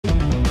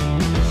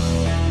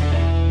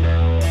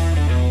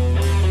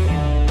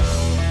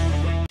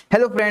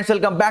Hello friends,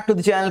 welcome back to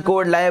the channel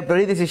code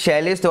library. This is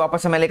Shailesh. तो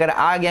वापस से मैं लेकर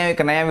आ गया हूं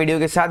एक नया वीडियो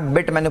के साथ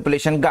बिट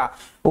मैनिपुलेशन का।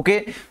 ओके,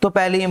 तो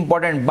पहली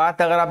इंपॉर्टेंट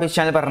बात, अगर आप इस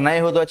चैनल पर नए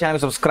हो तो चैनल को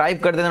सब्सक्राइब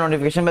कर देना,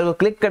 नोटिफिकेशन बेल को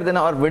क्लिक कर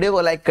देना और वीडियो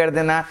को लाइक कर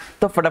देना।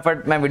 तो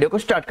फटाफट मैं वीडियो को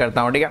स्टार्ट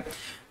करता हूं, ठीक है।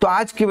 तो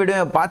आज की वीडियो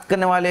में बात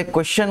करने वाले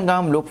क्वेश्चन का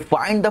हम लोग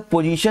find the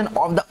position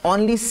of the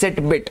only set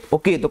bit.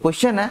 Okay, तो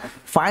क्वेश्चन है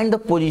find the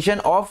position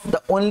of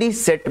the only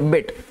set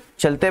bit.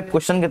 चलते हैं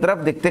क्वेश्चन की तरफ,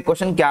 देखते हैं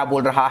क्वेश्चन क्या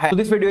बोल रहा है। So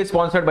this video is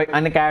sponsored by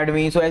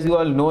Unacademy. So as you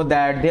all know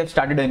that they have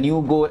started a new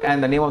goal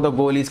and the name of the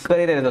goal is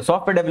career as a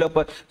software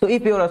developer. So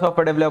if you're a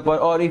software developer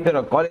or if you're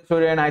a college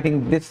student, I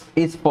think this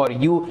is for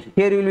you.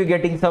 Here you will be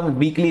getting some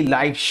weekly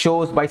live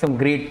shows by some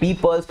great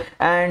people,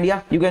 and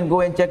yeah, you can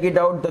go and check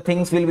it out. The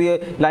things will be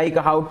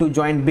like how to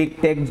join big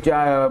tech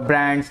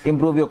brands,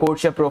 improve your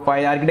codeshare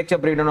profile,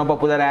 architecture breakdown of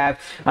popular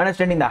apps,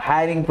 understanding the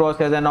hiring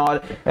process and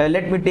all.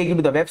 Let me take you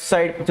to the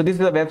website. So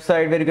this is the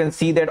website where you can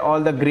see that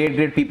all the great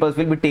peoples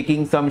will be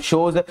taking some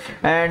shows,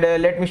 and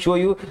let me show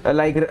you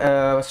like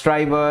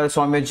Striver,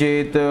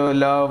 Somyajit,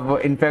 Love.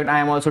 In fact, I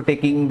am also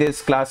taking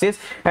these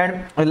classes,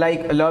 and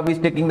like Love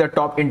is taking the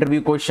top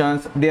interview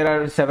questions. There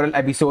are several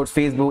episodes,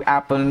 Facebook,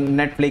 Apple,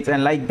 Netflix,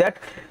 and like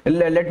that.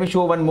 Let me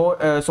show one more.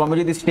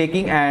 Somyajit is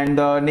taking,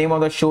 and the name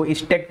of the show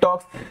is Tech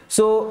Talks.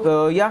 So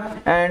yeah,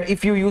 and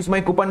if you use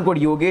my coupon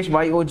code Yogesh,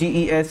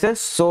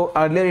 YOGESS, so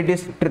earlier it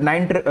is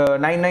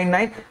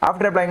 999.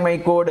 After applying my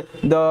code,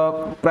 the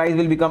price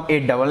will become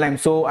 899.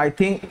 So I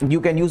think you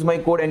can use my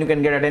code and you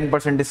can get a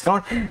 10%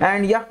 discount.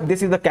 And yeah,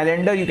 this is the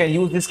calendar. You can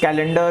use this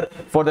calendar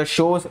for the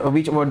shows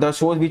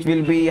which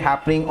will be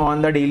happening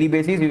on the daily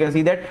basis. You can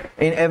see that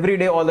in every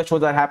day all the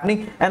shows are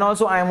happening. And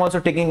also I am also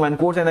taking one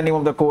course, and the name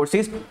of the course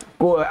is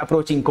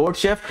Approaching Code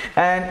Chef,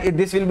 and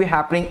this will be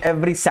happening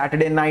every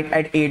Saturday night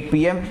at 8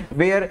 p.m.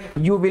 where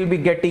you will be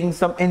getting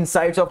some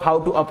insights of how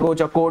to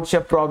approach a code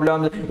chef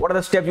problem, what are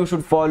the steps you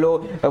should follow,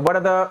 what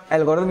are the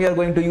algorithm you are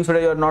going to use so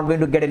that you are not going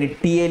to get any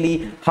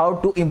TLE, how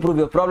to improve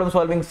your problem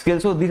solving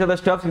skills. So these are the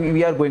stuff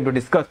we are going to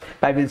discuss.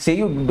 I will say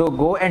you to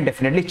go and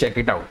definitely check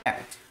it out.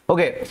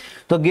 Okay,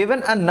 so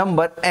given a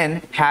number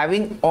n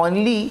having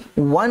only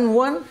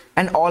one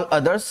and all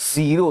others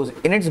zeros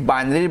in its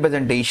binary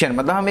representation,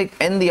 मतलब हमें एक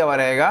n दिया हुआ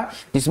रहेगा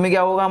जिसमें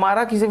क्या होगा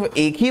हमारा कि सिर्फ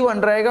एक ही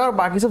 1 रहेगा और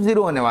बाकी सब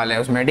 0 होने वाले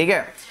हैं उसमें, ठीक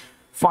है।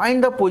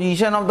 Find the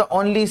position of the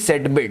only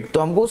set bit, तो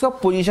हमको उसका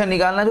पोजीशन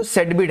निकालना है जो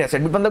सेट बिट है।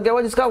 सेट बिट मतलब क्या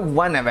हुआ, जिसका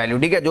 1 है वैल्यू,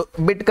 ठीक है। जो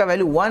बिट का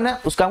वैल्यू 1 है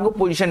उसका हमको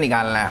पोजीशन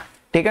निकालना है,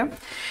 ठीक है।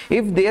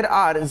 इफ देयर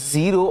आर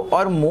 0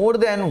 और more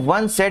than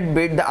 1 set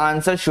bit the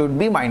answer should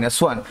be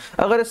 -1।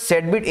 अगर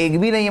सेट बिट एक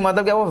भी नहीं है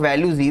मतलब क्या वो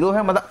वैल्यू 0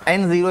 है, मतलब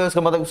n 0 है,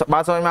 उसका मतलब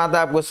बात समझ में आता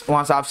है आपको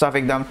वहां साफ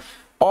एकदम।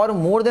 और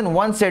मोर देन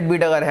 1 सेट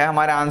बिट अगर है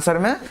हमारे आंसर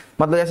में,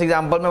 मतलब जैसे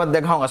एग्जांपल में मैं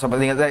दिखाऊंगा,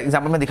 सब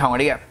एग्जांपल में दिखाऊंगा,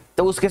 ठीक है।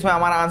 तो उस केस में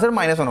हमारा आंसर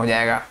 -1 हो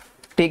जाएगा,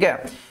 ठीक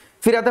है।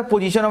 फिर आता है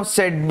position of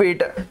set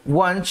bit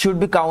 1 should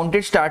be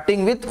counted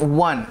starting with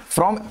 1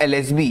 from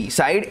LSB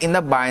side in the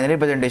binary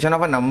representation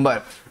of a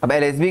number. अब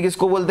LSB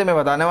किसको बोलते हैं मैं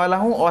बताने वाला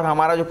हूं, और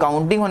हमारा जो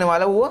काउंटिंग होने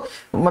वाला है वो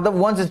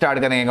मतलब 1 से स्टार्ट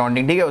करेंगे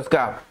काउंटिंग, ठीक है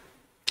उसका।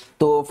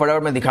 तो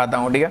फटाफट मैं दिखाता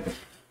हूं, ठीक है।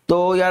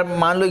 तो यार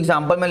मान लो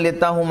एग्जांपल मैं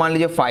लेता हूं, मान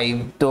लीजिए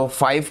 5, तो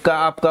 5 का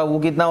आपका वो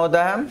कितना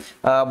होता है,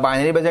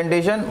 बाइनरी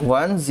रिप्रेजेंटेशन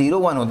 1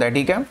 0 1 होता है,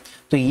 ठीक है।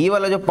 तो ये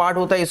वाला जो पार्ट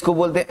होता है इसको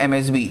बोलते हैं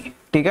MSB,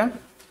 ठीक है,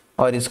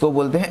 और इसको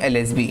बोलते हैं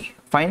LSB,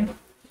 फाइन।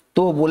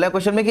 तो बोला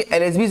क्वेश्चन में कि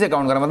LSB से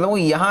काउंट करना, मतलब वो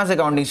यहां से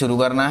काउंटिंग शुरू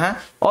करना है,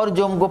 और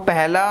जो हमको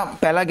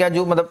पहला क्या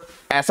जो मतलब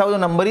ऐसा जो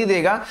नंबर ही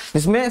देगा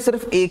जिसमें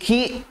सिर्फ एक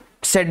ही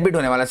सेट बिट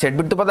होने वाला। सेट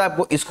बिट तो पता है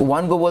आपको, इसको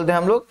 1 को बोलते हैं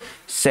हम लोग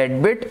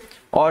सेट बिट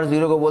और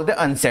 0 को बोलते हैं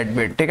अनसेट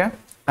बिट, ठीक है,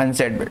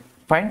 अनसेट बिट,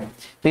 फाइन।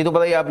 तो ये तो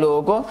पता ही आप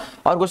लोगों को।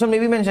 और क्वेश्चन में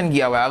भी मेंशन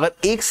किया हुआ है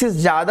अगर एक से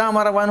ज्यादा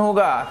हमारा 1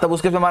 होगा तब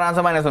उसके हमारा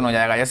आंसर -1 हो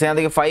जाएगा। जैसे यहाँ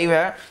देखिए 5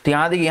 है, तो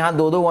यहाँ देखिए यहाँ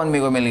 2 1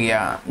 मेरे को मिल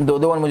गया,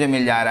 2 1 मुझे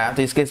मिल जा रहा है,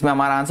 तो इसके इसमें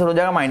हमारा आंसर हो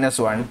जाएगा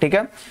 -1, ठीक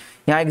है।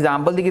 यहाँ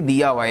एग्जाम्पल देखिए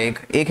दिया हुआ है,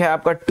 एक है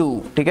आपका 2,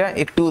 ठीक है,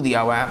 एक 2 दिया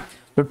हुआ है।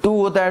 तो 2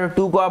 होता है, तो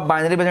 2 को आप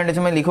बाइनरी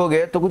रिप्रेजेंटेशन में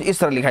लिखोगे तो कुछ इस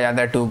तरह लिखा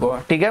जाता है 2 को,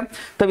 ठीक है।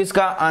 तब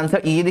इसका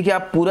आंसर ये देखिए,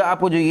 आप पूरा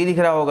आपको जो ये दिख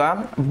रहा होगा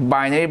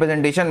बाइनरी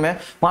रिप्रेजेंटेशन में,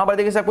 वहां पर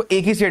देखिए आपको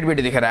एक ही सेट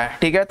बिट दिख रहा है,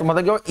 ठीक है। तो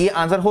मतलब क्या ये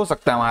आंसर हो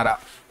सकता है हमारा।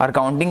 और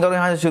काउंटिंग करो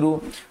यहाँ से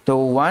शुरू, तो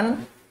 1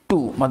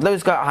 2 मतलब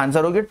इसका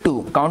आंसर हो गया 2।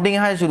 काउंटिंग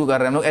यहाँ से शुरू कर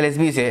रहे हैं हम लोग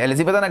LSB से।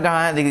 LSB पता ना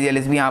कहाँ है, देखिए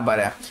LSB यहाँ पर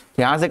है,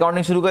 यहाँ से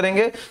काउंटिंग शुरू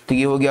करेंगे तो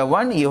ये हो गया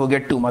 1, ये हो गया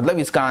 2, मतलब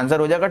इसका आंसर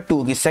हो जाएगा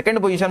 2 की सेकंड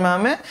पोजीशन में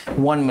हमें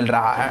 1 मिल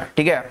रहा है,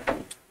 ठीक है।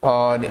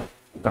 और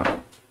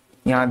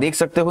यहाँ देख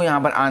सकते हो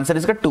यहाँ पर आंसर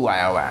इसका 2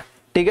 आया हुआ है,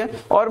 ठीक है।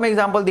 और मैं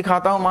एग्जांपल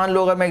दिखाता हूँ, मान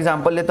लो अगर मैं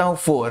एग्जांपल लेता हूँ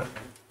 4,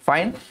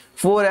 फाइन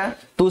 4 है,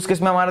 तो उस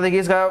केस में हमारा देखिए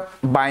इसका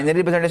बाइनरी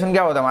रिप्रेजेंटेशन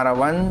क्या होता है हमारा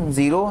 1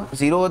 0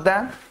 0 होता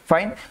है,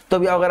 फाइन। तो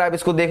अभी अगर आप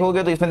इसको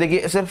देखोगे तो इसमें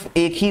देखिए सिर्फ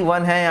एक ही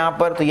 1 है यहाँ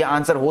पर, तो ये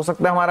आंसर हो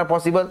सकता है हमारा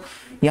पॉसिबल।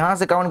 यहाँ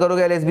से काउंट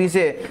करोगे LSB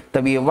से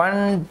तब ये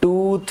 1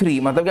 2 3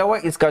 मतलब क्या हुआ,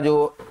 इसका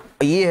जो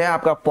ये है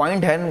आपका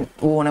पॉइंट है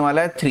वो होने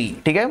वाला है 3,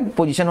 ठीक है,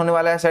 पोजीशन होने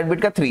वाला है सेट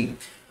बिट का 3।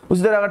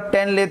 उसी तरह अगर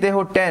 10 लेते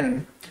हो 10,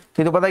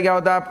 तो पता क्या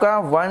होता है आपका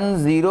 1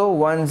 0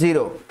 1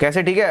 0,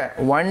 कैसे, ठीक है,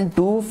 1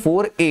 2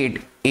 4 8,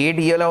 8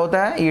 ये वाला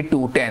होता है, ये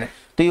 2 10,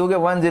 तो ये हो गया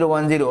 1 0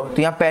 1 0।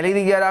 तो यहाँ पहले ही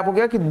दिख गया आपको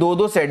क्या कि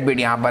दो सेट बिट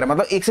यहाँ पर,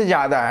 मतलब एक से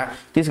ज्यादा है,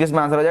 तो इसके इसमें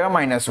आंसर हो जाएगा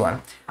 -1।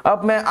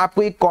 अब मैं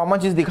आपको एक कॉमन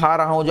चीज दिखा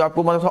रहा हूँ जो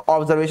आपको मतलब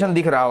ऑब्जर्वेशन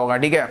दिख रहा होगा,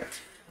 ठीक है।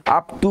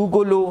 आप 2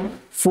 को लो,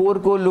 4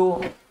 को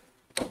लो,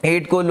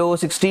 8 को लो,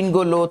 16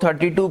 को लो,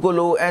 32 को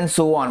लो एंड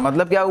सो ऑन।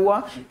 मतलब क्या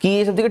हुआ कि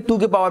ये सब देखिए 2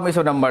 के पावर में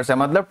सब नंबर्स है,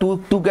 मतलब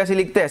 2 कैसे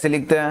लिखते हैं, ऐसे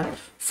लिखते हैं,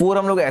 4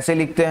 हम लोग ऐसे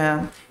लिखते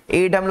हैं,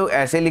 8 हम लोग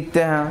ऐसे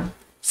लिखते हैं,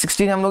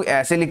 16 हम लोग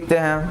ऐसे लिखते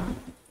हैं,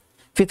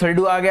 फिर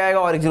 32 आगे आएगा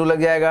और एक 0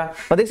 लग जाएगा।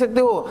 और देख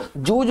सकते हो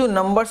जो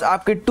नंबर्स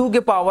आपके 2 के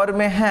पावर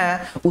में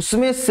हैं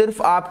उसमें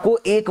सिर्फ आपको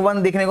एक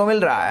 1 देखने को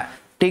मिल रहा है,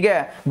 ठीक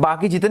है।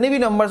 बाकी जितने भी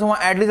नंबर्स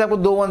वहां एटलीस्ट आपको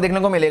 2 1 देखने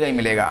को मिलेगा ही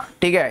मिलेगा,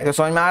 ठीक है। तो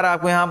समझ में आ रहा है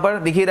आपको, यहाँ पर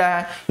दिख ही रहा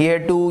है, ये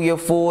है 2, ये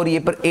 4, ये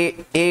पर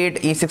 8,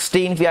 ये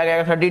 16, फिर आ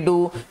गया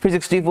 32, फिर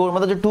 64।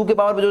 मतलब जो 2 के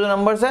पावर पे जो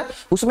नंबर्स है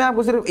उसमें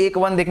आपको सिर्फ एक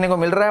 1 देखने को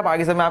मिल रहा है,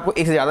 बाकी सब में आपको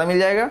एक से ज्यादा मिल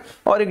जाएगा,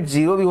 और एक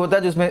 0 भी होता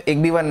है जिसमें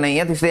एक भी 1 नहीं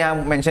है, तो इसलिए यहाँ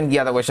मेंशन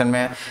किया था क्वेश्चन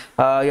में,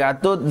 या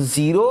तो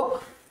 0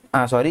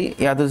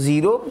 या तो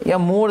 0 या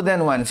मोर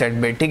देन 1 सेट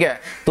बिट, ठीक है।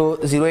 तो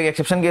 0 एक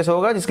एक्सेप्शन केस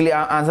होगा जिसके लिए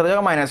आंसर हो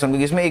जाएगा -1,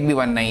 क्योंकि इसमें एक भी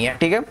 1 नहीं है,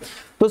 ठीक है।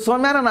 तो समझ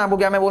में आ रहा ना आपको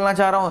क्या मैं बोलना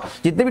चाह रहा हूं,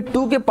 जितने भी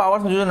 2 के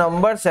पावर्स में जो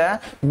नंबर्स है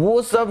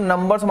वो सब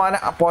नंबर्स हमारे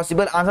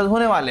पॉसिबल आंसर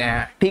होने वाले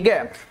हैं, ठीक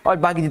है। और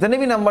बाकी जितने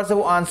भी नंबर्स है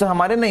वो आंसर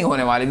हमारे नहीं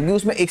होने वाले, क्योंकि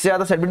उसमें एक से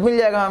ज्यादा सेट बिट मिल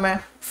जाएगा हमें।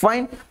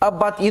 फाइन, अब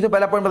बात ये तो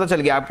पहला पॉइंट पता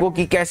चल गया आपको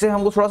कि कैसे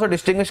हमको थोड़ा सा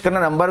डिस्टिंग्विश करना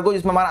नंबर को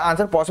जिसमें हमारा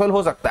आंसर पॉसिबल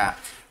हो सकता है,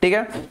 ठीक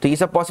है। तो ये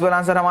सब पॉसिबल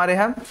आंसर हमारे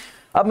हैं।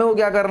 अब मैं वो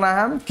क्या करना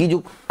है कि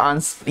जो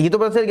आंसर, ये तो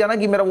पता चल गया ना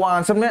कि मेरा वो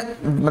आंसर में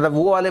मतलब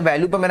वो वाले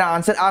वैल्यू पर मेरा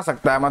आंसर आ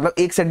सकता है, मतलब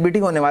एक सेट बिट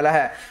ही होने वाला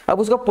है। अब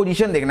उसका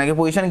पोजीशन देखना कि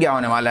पोजीशन क्या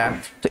होने वाला है।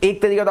 तो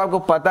एक तरीका तो आपको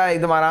पता है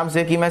एकदम आराम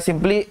से कि मैं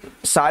सिंपली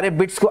सारे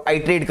बिट्स को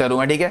आइटरेट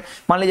करूंगा, ठीक है।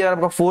 मान लीजिए अगर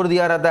आपका 4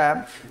 दिया रहता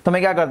है तो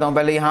मैं क्या करता हूँ,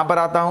 पहले यहाँ पर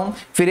आता हूँ,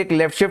 फिर एक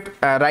लेफ्ट शिफ्ट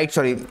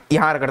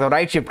यहाँ करता हूँ,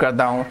 राइट शिफ्ट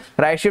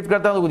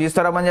करता हूँ, तो कुछ इस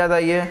तरह बन जाता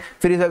है ये।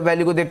 फिर इस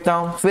वैल्यू को देखता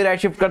हूँ, फिर राइट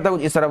शिफ्ट करता हूँ,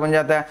 कुछ इस तरह बन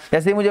जाता है।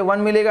 जैसे ही मुझे 1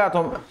 मिलेगा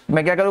तो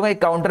मैं क्या करूंगा,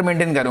 एक काउंटर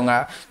मेंटेन करूंगा,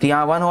 तो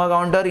यहाँ 1 होगा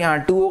काउंटर, यहाँ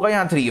 2 होगा,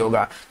 यहाँ 3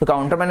 होगा, तो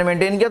काउंटर मैंने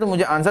मेंटेन किया तो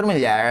मुझे आंसर मिल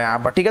जाएगा यहाँ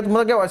पर, ठीक है। तो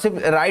मतलब क्या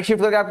सिर्फ राइट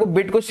शिफ्ट करके आपको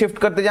बिट को शिफ्ट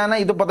करते जाना,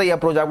 ये तो पता ही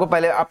अप्रोच आपको,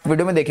 पहले आप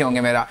वीडियो में देखे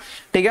होंगे मेरा,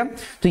 ठीक है।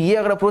 तो ये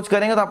अगर अप्रोच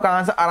करेंगे तो आपका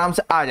आंसर आराम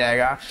से आ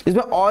जाएगा।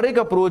 इसमें और एक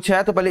अप्रोच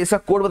है, तो पहले इसका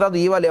कोड बता दूं,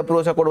 ये वाले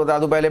अप्रोच का कोड बता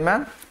दूं पहले मैं,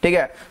 ठीक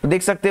है। तो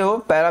देख सकते हो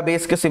पहला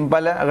बेस के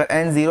सिंपल है, अगर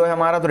n 0 है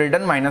हमारा तो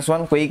रिटर्न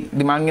 -1, कोई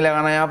दिमाग नहीं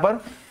लगाना यहाँ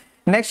पर।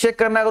 नेक्स्ट चेक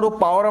करना अगर वो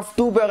पावर ऑफ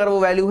 2 पे अगर वो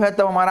वैल्यू है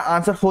तब हमारा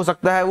आंसर हो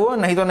सकता है वो,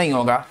 नहीं तो नहीं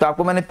होगा। तो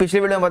आपको मैंने पिछले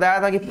वीडियो में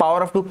बताया था कि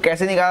पावर ऑफ 2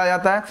 कैसे निकाला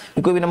जाता है,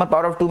 कि कोई भी नंबर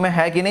पावर ऑफ 2 में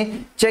है कि नहीं,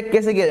 चेक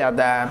कैसे किया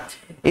जाता है।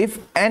 इफ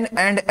n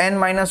एंड n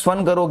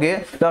 -1 करोगे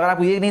तो अगर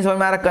आपको ये नहीं समझ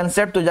में आ रहा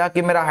कंसेप्ट तो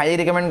जाके मेरा हाईली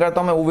रिकमेंड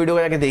करता हूं मैं वो वीडियो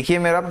को जाके देखिए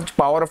मेरा,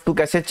 पावर ऑफ 2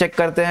 कैसे चेक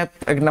करते हैं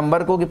एक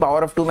नंबर को कि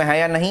पावर ऑफ 2 में है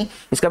या नहीं,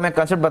 इसका मैं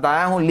कंसेप्ट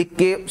बताया हूं, लिख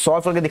के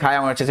सॉल्व करके दिखाया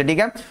हूं अच्छे से, ठीक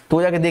है।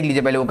 तो जाके देख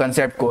लीजिए पहले वो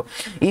कंसेप्ट को।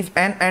 इफ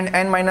n एंड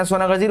n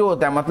 -1 अगर 0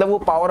 होता है मतलब वो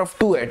पावर ऑफ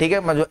 2 है, ठीक है।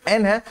 जो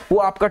n है वो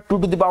आपका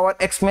 2 टू द पावर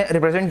x में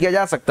रिप्रेजेंट किया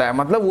जा सकता है,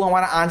 मतलब वो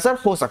हमारा आंसर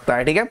हो सकता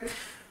है, ठीक है।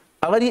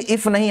 अगर ये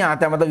इफ नहीं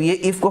आता है, मतलब ये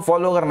इफ को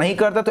फॉलो अगर नहीं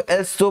करता तो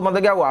एल्स, तो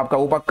मतलब क्या हुआ आपका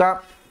वो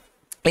पक्का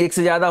एक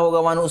से ज्यादा होगा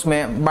 1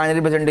 उसमें बाइनरी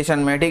रिप्रेजेंटेशन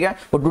में, ठीक है।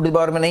 वो 2 टू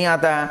पावर में नहीं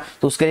आता है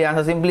तो उसके लिए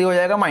आंसर सिंपली हो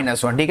जाएगा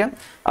 -1, ठीक है।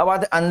 अब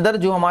आते अंदर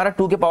जो हमारा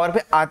 2 के पावर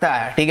पे आता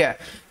है, ठीक है।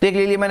 तो एक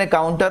ले लिए मैंने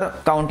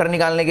काउंटर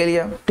निकालने के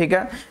लिए, ठीक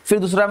है। फिर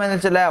दूसरा मैंने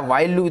चलाया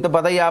व्हाइल लूप, तो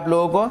पता ही आप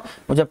लोगों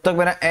को जब तक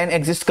मेरा n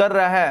एग्जिस्ट कर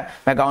रहा है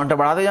मैं काउंटर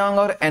बढ़ाते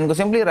जाऊंगा और n को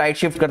सिंपली राइट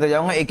शिफ्ट करते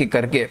जाऊंगा एक एक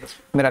करके,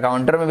 मेरा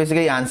काउंटर में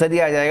बेसिकली आंसर ही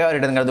आ जाएगा और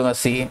रिटर्न कर दूंगा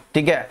C,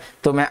 ठीक है।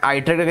 तो मैं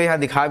आइटरेट करके यहाँ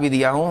दिखा भी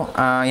दिया हूँ,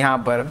 यहाँ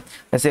पर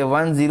जैसे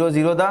 1 0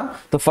 0 था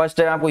तो फर्स्ट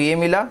टाइम आपको ये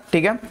मिला,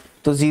 ठीक है।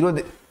 तो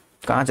 0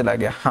 कहाँ चला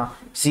गया, हाँ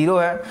 0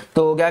 है,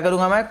 तो क्या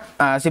करूंगा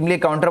मैं सिंपली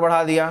काउंटर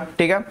बढ़ा दिया,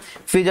 ठीक है।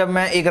 फिर जब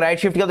मैं एक राइट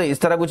शिफ्ट किया तो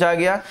इस तरह कुछ आ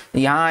गया,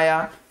 यहाँ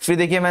आया, फिर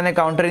देखिए मैंने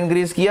काउंटर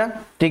इंक्रीज किया,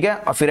 ठीक है,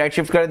 और फिर राइट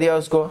शिफ्ट कर दिया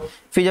उसको।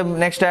 फिर जब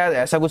नेक्स्ट आया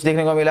ऐसा कुछ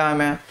देखने को मिला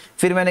हमें,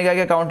 फिर मैंने क्या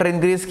किया काउंटर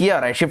इंक्रीज किया,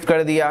 राइट शिफ्ट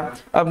कर दिया।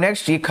 अब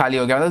नेक्स्ट ये खाली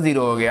हो गया, मतलब 0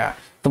 हो गया।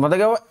 तो मतलब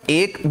क्या हुआ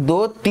 1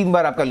 2 3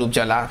 बार आपका लूप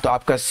चला, तो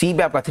आपका C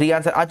पे आपका 3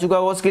 आंसर आ चुका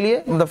होगा उसके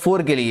लिए, मतलब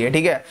 4 के लिए,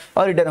 ठीक है।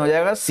 और रिटर्न हो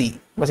जाएगा C,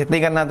 बस इतना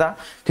ही करना था।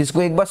 तो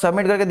इसको एक बार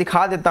सबमिट करके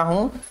दिखा देता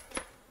हूं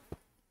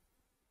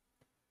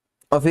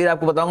और फिर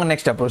आपको बताऊंगा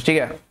नेक्स्ट अप्रोच, ठीक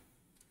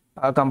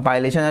है।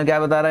 कंपाइलेशन क्या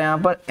बता रहा है यहाँ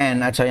पर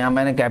n, अच्छा यहाँ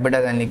मैंने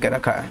कैपिटल N लिख के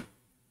रखा है,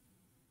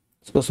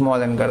 इसको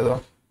स्मॉल n कर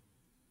दो।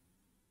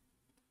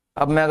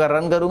 अब मैं अगर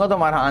रन करूंगा तो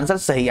हमारा आंसर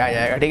सही आ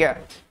जाएगा, ठीक है।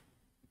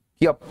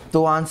 यप,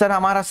 तो आंसर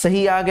हमारा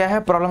सही आ गया है,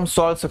 प्रॉब्लम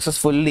सॉल्व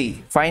सक्सेसफुली,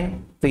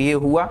 फाइन। तो ये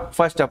हुआ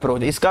फर्स्ट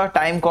अप्रोच। इसका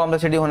टाइम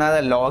कॉम्प्लेक्सिटी होना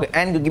है log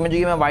n,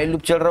 क्योंकि मैं वाइल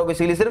लूप चल रहा हूँ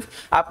इसीलिए सिर्फ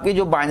आपके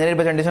जो बाइनरी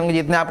रिप्रेजेंटेशन के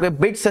जितने आपके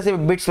बिट्स है सिर्फ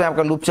बिट्स में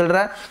आपका लूप चल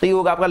रहा है, तो ये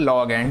होगा आपका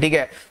log n, ठीक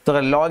है। तो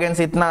अगर log n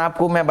से इतना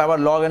आपको मैं बार बार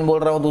log n बोल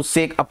रहा हूँ तो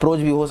उससे एक अप्रोच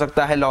भी हो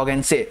सकता है log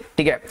n से,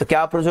 ठीक है। तो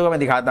क्या अप्रोच होगा मैं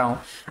दिखाता हूँ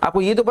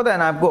आपको। ये तो पता है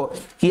ना आपको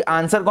कि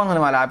आंसर कौन होने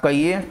वाला है आपका,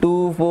 ये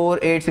 2 4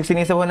 8 16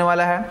 ये सब होने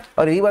वाला है।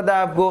 और यही पता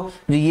है आपको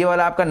जो ये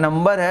वाला आपका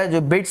नंबर है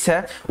जो बिट्स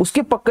है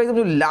उसके पक्का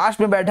जो लास्ट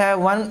में बैठा है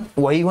 1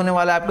 वही होने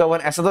वाला है आपका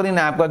 1। ऐसा तो नहीं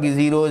ना आपका कि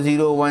 0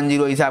 0 1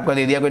 0 इसे आपका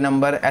दे दिया कोई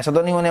नंबर, ऐसा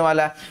तो नहीं होने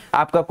वाला है।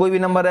 आपका कोई भी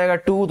नंबर रहेगा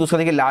 2 तो उसका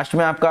देखिए लास्ट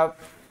में आपका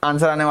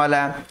आंसर आने वाला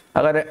है।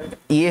 अगर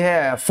ये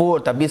है 4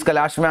 तब भी इसका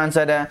लास्ट में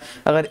आंसर है,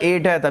 अगर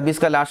 8 है तब भी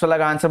इसका लास्ट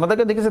वाला आंसर,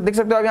 मतलब देख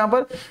सकते हो आप यहाँ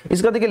पर।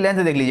 इसका देखिए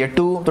लेंथ देख लीजिए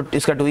 2 तो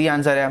इसका 2 ही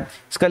आंसर है।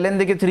 इसका लेंथ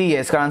देखिए 3 है,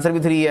 इसका आंसर भी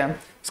 3 है।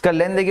 इसका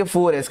लेंथ देखिए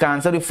 4 है, इसका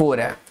आंसर भी 4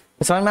 है।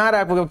 समझ में आ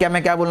रहा है आपको क्या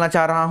मैं क्या बोलना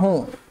चाह रहा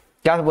हूँ,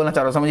 क्या बोलना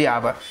चाह रहा हूँ समझिए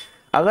आप।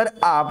 अगर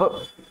आप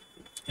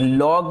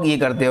लॉग ये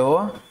करते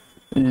हो,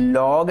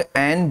 log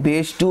n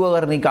बेस 2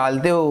 अगर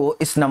निकालते हो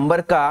इस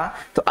नंबर का,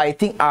 तो आई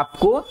थिंक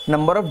आपको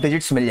नंबर ऑफ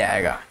डिजिट्स मिल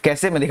जाएगा।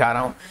 कैसे मैं दिखा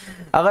रहा हूं।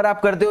 अगर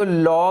आप करते हो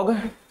log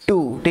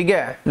 2, ठीक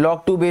है, log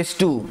 2 बेस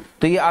 2,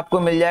 तो ये आपको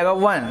मिल जाएगा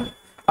 1।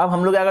 अब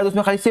हम लोग अगर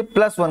उसमें खाली से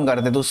 +1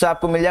 करते तो उससे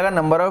आपको मिल जाएगा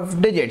number of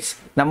digits.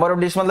 Number of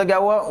digits मतलब क्या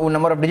हुआ, वो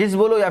नंबर ऑफ डिजिट्स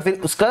बोलो या फिर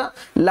उसका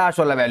लास्ट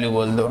वाला वैल्यू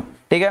बोल दो,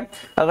 ठीक है।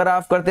 अगर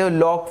आप करते हो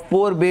log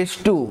 4 बेस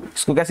 2,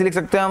 इसको कैसे लिख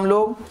सकते हैं हम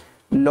लोग,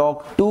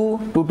 log 2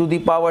 टू दी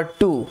पावर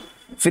 2।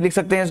 फिर लिख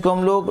सकते हैं इसको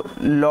हम लोग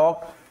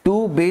log 2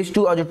 बेस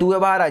 2, और जो 2 है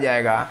बाहर आ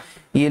जाएगा।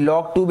 ये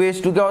log 2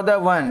 बेस 2 क्या होता है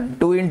 1,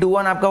 2 इंटू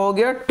 1 आपका हो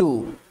गया 2,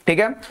 ठीक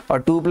है,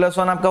 और 2 +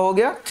 1 आपका हो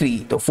गया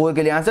 3। तो 4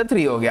 के लिए आंसर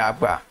 3 हो गया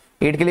आपका।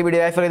 8 के लिए भी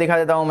डिराइव करके दिखा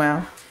देता हूं मैं।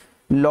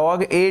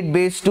 log 8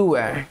 बेस 2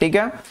 है, ठीक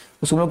है,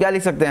 उसको हम लोग क्या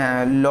लिख सकते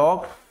हैं,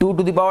 log 2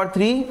 to the power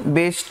 3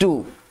 base 2,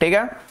 ठीक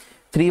है,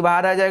 3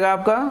 बाहर आ जाएगा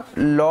आपका।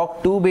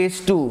 log 2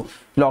 बेस 2,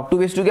 log 2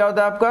 बेस 2 क्या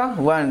होता है आपका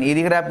 1, ये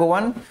दिख रहा है आपको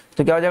 1,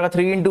 तो क्या हो जाएगा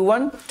 3 इंटू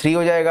 1 3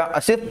 हो जाएगा,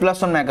 और सिर्फ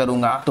 +1 मैं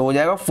करूंगा तो हो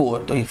जाएगा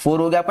 4। तो ये 4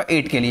 हो गया आपका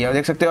 8 के लिए। और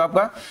देख सकते हो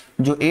आपका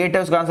जो 8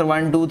 है उसका आंसर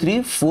 1 2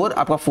 3 4,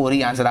 आपका 4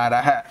 ही आंसर आ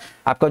रहा है।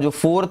 आपका जो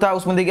 4 था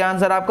उसमें देखिए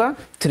आंसर आपका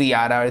 3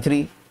 आ रहा है।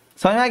 3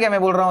 समझ में क्या मैं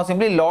बोल रहा हूँ।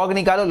 सिंपली लॉग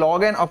निकालो,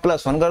 log n और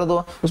 +1 कर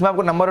दो, उसमें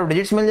आपको नंबर ऑफ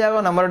डिजिट्स मिल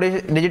जाएगा। Number of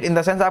digit in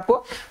the sense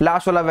आपको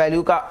लास्ट वाला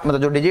वैल्यू का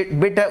मतलब जो डिजिट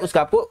बिट है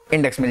उसका आपको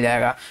इंडेक्स मिल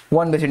जाएगा।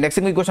 1 बेस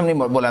इंडेक्सिंग भी क्वेश्चन नहीं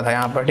बोला था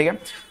यहाँ पर, ठीक है।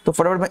 तो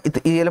फटाफट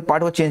मैं ये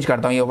पार्ट को चेंज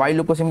करता हूँ, ये वाइल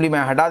लूप को सिंपली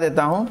मैं हटा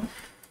देता हूँ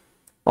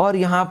और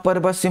यहाँ पर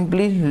बस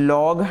सिंपली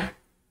log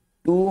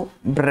 2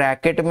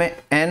 ब्रैकेट में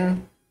n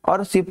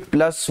और सिर्फ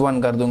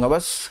 +1 कर दूंगा,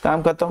 बस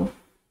काम खत्म।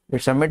 फिर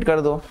सबमिट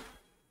कर दो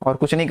और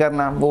कुछ नहीं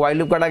करना। वो वाइल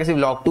लूप काटा के सिर्फ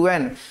log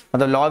 2n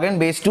मतलब log n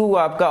बेस 2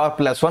 आपका और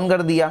 +1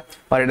 कर दिया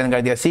और रिटर्न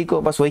कर दिया सी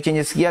को, बस वही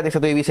चेंजेस किया। देख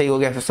सकते हो ये भी सही हो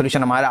गया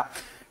सोल्यूशन हमारा।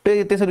 तो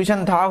इतने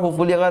सोल्यूशन था।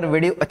 होपफुली अगर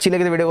वीडियो अच्छी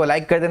लगे तो वीडियो को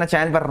लाइक कर देना,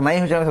 चैनल पर नए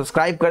हो चैनल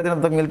सब्सक्राइब कर देना।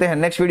 तब तक मिलते हैं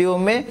नेक्स्ट वीडियो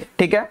में,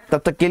 ठीक है,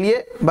 तब तक के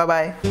लिए बाय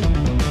बाय।